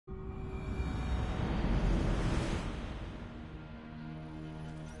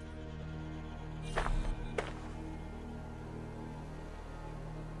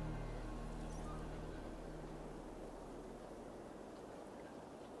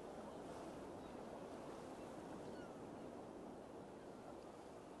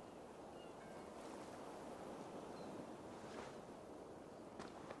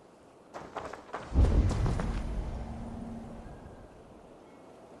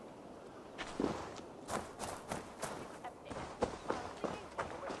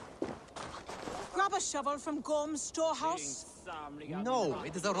shovel from Gorm's storehouse? No,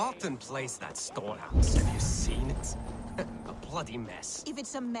 it is a rotten place, that storehouse. Have you seen it? A bloody mess. If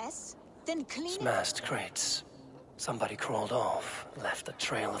it's a mess, then clean it. Smashed crates. Somebody crawled off, left a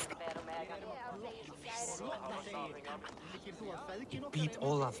trail of... He beat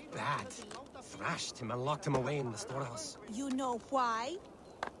Olaf bad. Thrashed him and locked him away in the storehouse. You know why?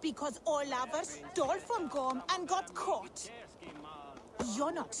 Because Olafur stole from Gorm and got caught.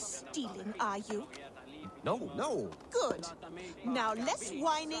 You're not stealing, are you? No, no. Good. Now less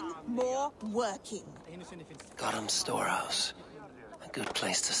whining, more working. Gotham storehouse. A good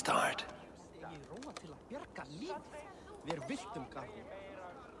place to start.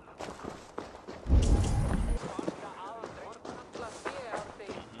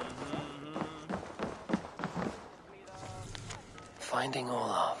 Finding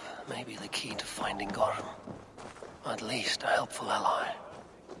Olaf may be the key to finding Gotham. At least a helpful ally.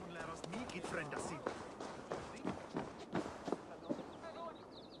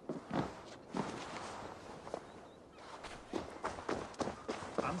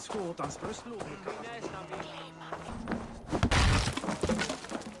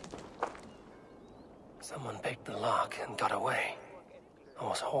 Someone picked the lock and got away. I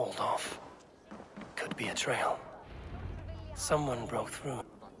was hauled off. Could be a trail. Someone broke through.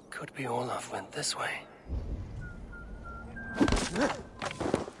 Could be Olaf went this way.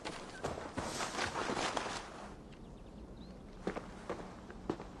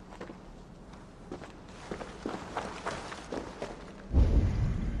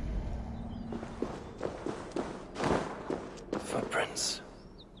 Footprints.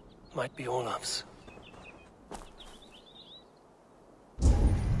 Might be Olaf's.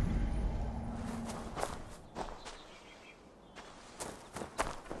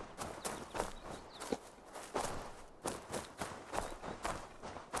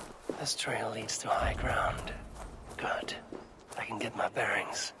 This trail leads to high ground. Good. I can get my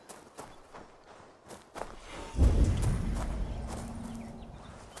bearings.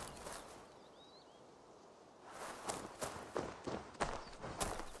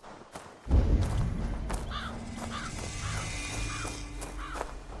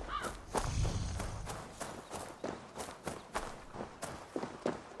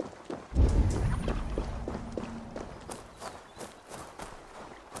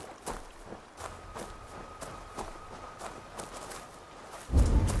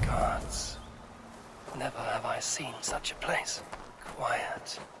 Never have I seen such a place.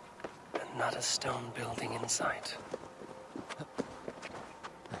 Quiet, and not a stone building in sight.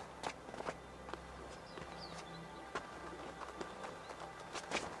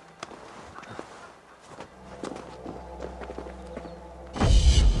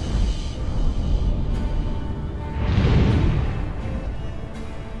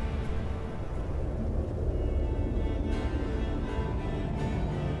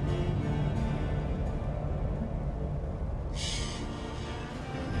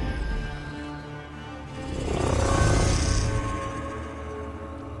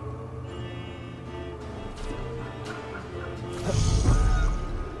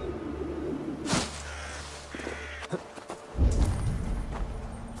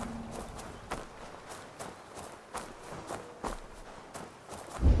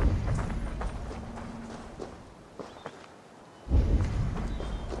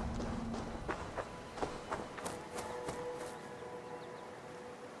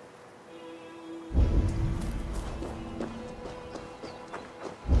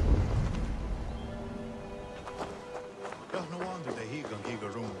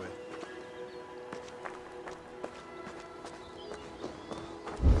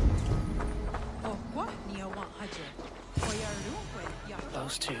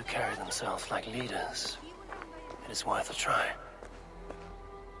 Those two carry themselves like leaders. It is worth a try.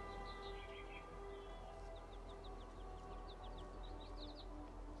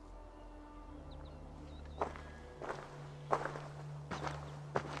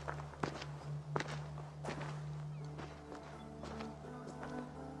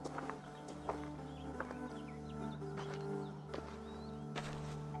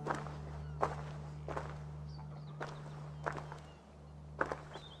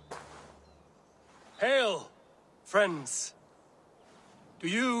 Hail, friends.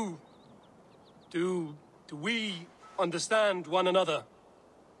 Do we understand one another?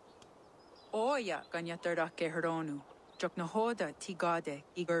 Oya ganyatarda ke heronu. Joknahoda tigade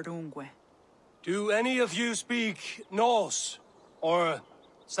igarungwe. Do any of you speak Norse or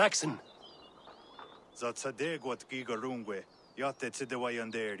Saxon? Zatsadegwat gigarungwe. Yate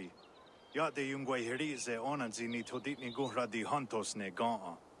tsidewayanderi. Yate yungwe herize onanzini toditni guhradi hantos ne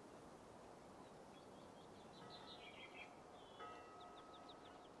gaa.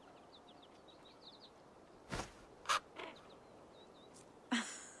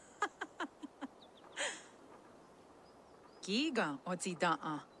 Giga ozi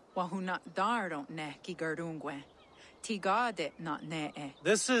da'a, wahuna daro ne ki gardungwe. Tigade not ne e.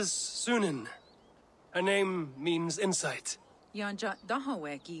 This is Sunan. Her name means insight. Yanja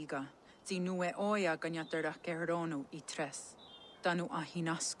dahawe giga. Zinue oya ganyatera keronu I tres. Danu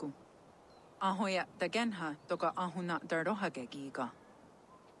ahinasku. Ahoya dagenha toga ahuna darohage giga.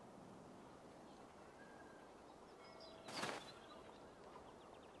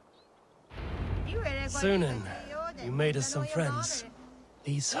 Sunan, you made us some friends.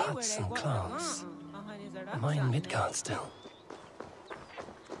 These huts and clothes. Am I in Midgard still?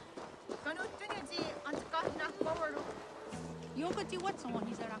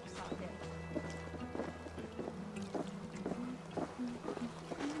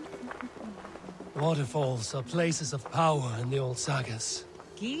 Waterfalls are places of power in the old sagas.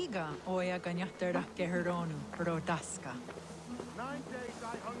 Giga oya ganyatera keronu rodaska. 9 days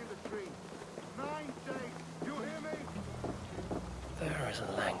I hung in the tree. 9 days. You hear me? There is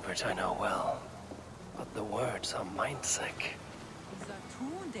a language I know well, but the words are mind-sick.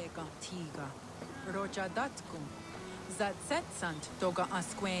 Zatunde tiga. Roja datkum. Zatsetsant doga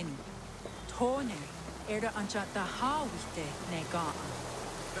asqueni. Tone. Era anchata hawite negaa.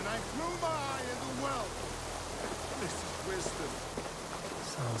 Then I threw my eye in the well. This is wisdom.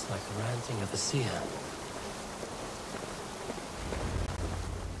 Sounds like the ranting of the seer.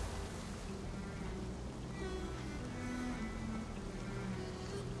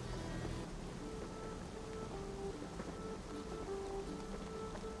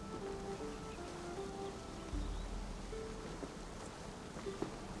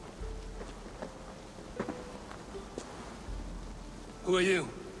 Who are you?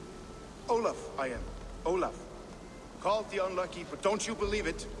 Olaf, I am. Olaf. Called the unlucky, but don't you believe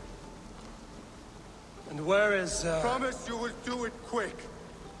it? And where is, Promise you will do it quick.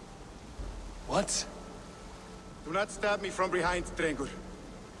 What? Do not stab me from behind, Drengur.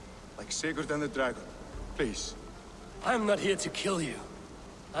 Like Sigurd and the dragon. Please. I'm not here to kill you.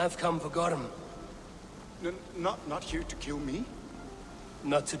 I've come for Gorm. Not here to kill me?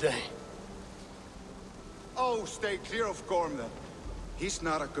 Not today. Oh, stay clear of Gorm, then. He's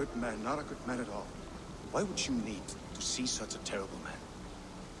not a good man, not a good man at all. Why would you need to see such a terrible man?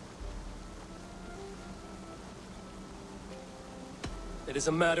 It is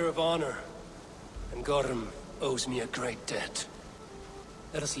a matter of honor, and Gorm owes me a great debt.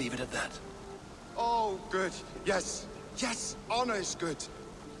 Let us leave it at that. Oh, good. Yes. Yes, honor is good.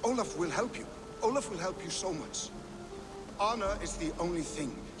 Olaf will help you. Olaf will help you so much. Honor is the only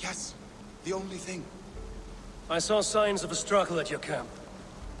thing. Yes, the only thing. I saw signs of a struggle at your camp.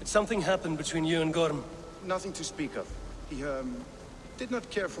 Did something happen between you and Gorm? Nothing to speak of. He, did not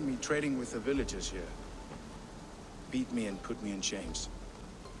care for me trading with the villagers here. Beat me and put me in chains.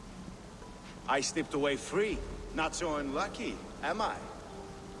 I slipped away free. Not so unlucky, am I?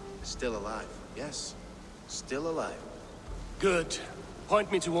 Still alive, yes. Still alive. Good. Point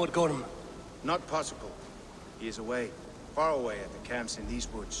me toward Gorm. Not possible. He is away. Far away at the camps in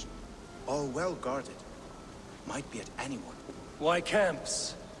these woods. All well guarded. Might be at anyone. Why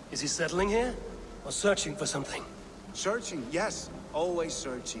camps? Is he settling here? Or searching for something? Searching, yes. Always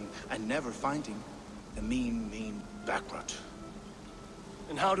searching, and never finding. The mean backrot.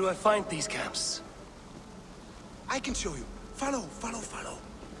 And how do I find these camps? I can show you. Follow, follow, follow.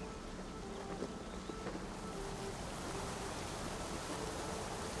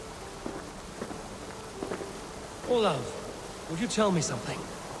 Olaf, would you tell me something?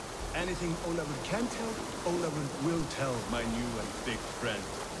 Anything Olafur can tell, Olafur will tell my new and big friend.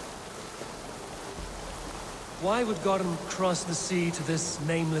 Why would Gorm cross the sea to this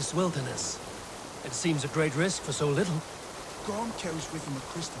nameless wilderness? It seems a great risk for so little. Gorm carries with him a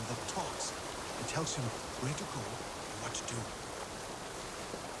crystal that talks. It tells him where to go and what to do.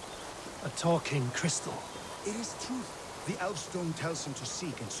 A talking crystal. It is truth. The Elfstone tells him to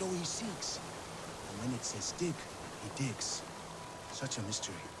seek, and so he seeks. And when it says dig, he digs. Such a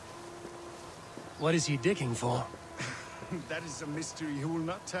mystery. What is he digging for? That is a mystery he will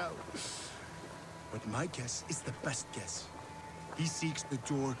not tell. But my guess is the best guess. He seeks the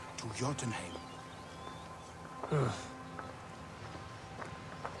door to Jotunheim.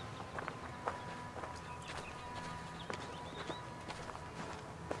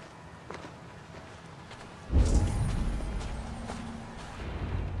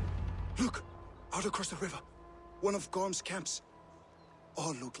 Look! Out across the river. One of Gorm's camps.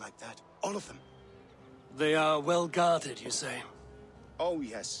 All look like that. All of them. They are well guarded, you say? Oh,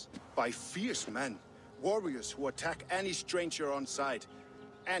 yes. By fierce men. Warriors who attack any stranger on sight.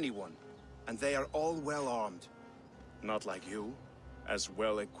 Anyone. And they are all well armed. Not like you. As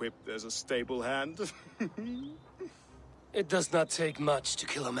well equipped as a stable hand. It does not take much to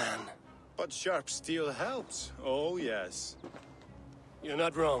kill a man. But sharp steel helps. Oh, yes. You're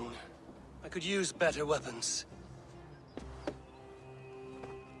not wrong. I could use better weapons.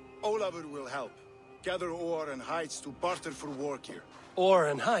 Olavur will help. Gather ore and hides to barter for war gear. Ore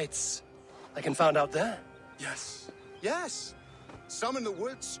and heights. I can find out there? Yes. Yes. Some in the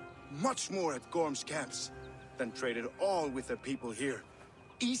woods, much more at Gorm's camps. Then traded all with the people here.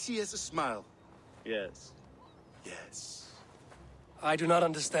 Easy as a smile. Yes. Yes. I do not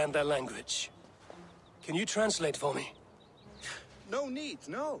understand their language. Can you translate for me? No need,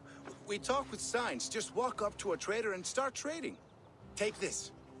 no. We talk with signs. Just walk up to a trader and start trading. Take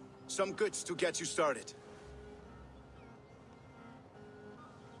this. Some goods to get you started.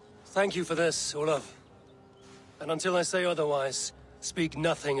 Thank you for this, Olaf. And until I say otherwise, speak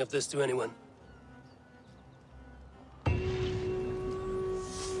nothing of this to anyone.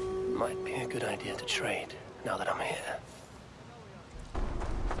 Might be a good idea to trade, now that I'm here.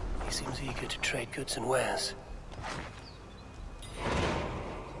 He seems eager to trade goods and wares.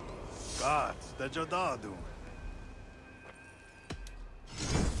 God, the Jodadu.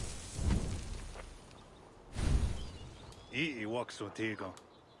 Ii waksu tigo.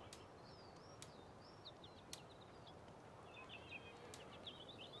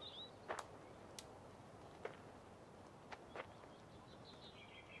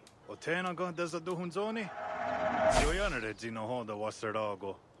 O tena go desa duhunzoni? Jo yanere zino honda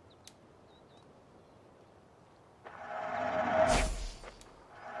waserago.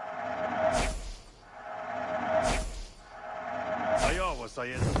 Ayawa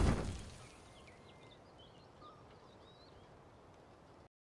sayed